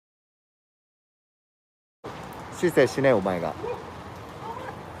姿勢しねえお前が。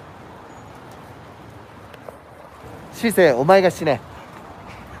姿勢お前がしねえ。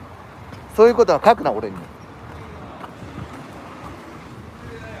そういうことは書くな俺に。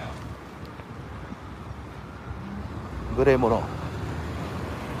無礼者。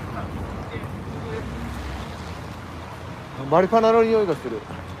マリファナの匂いがする。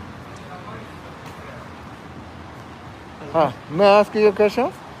May I ask you a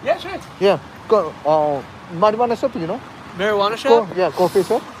question? Yeah, sure. Yeah. Marijuana shop, you know? Marijuana shop? Yeah, coffee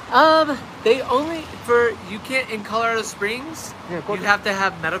shop. They only you can't in Colorado Springs. Yeah, you have to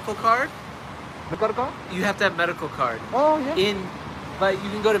have medical card. Medical card? You have to have medical card. Oh yeah. But you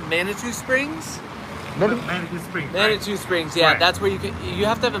can go to Manitou Springs. Manitou Springs. Manitou Springs, yeah, Right. that's where you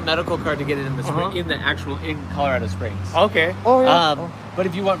have to have a medical card to get it in the in the actual in Colorado Springs. Okay. Oh yeah. But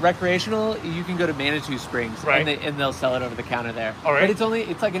if you want recreational, you can go to Manitou Springs, Right. and they'll sell it over the counter there. All right. But it's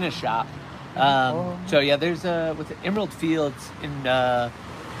like in a shop. So yeah, there's with the Emerald Fields in Manitou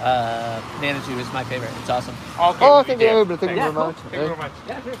is my favorite. It's awesome. Okay. Oh, thank you very much. Thank you very much. Thank you very much.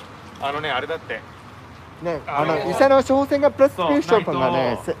 Yeah, sure. あれだって。ね、医者の処方箋がプレスクリプションが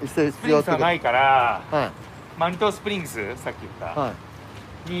ね、必スプリン要ってグスがないから、はい。マニトースプリングスさっき言った、は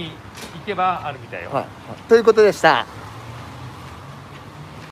い。に行けばあるみたいよ。はい。ということでした。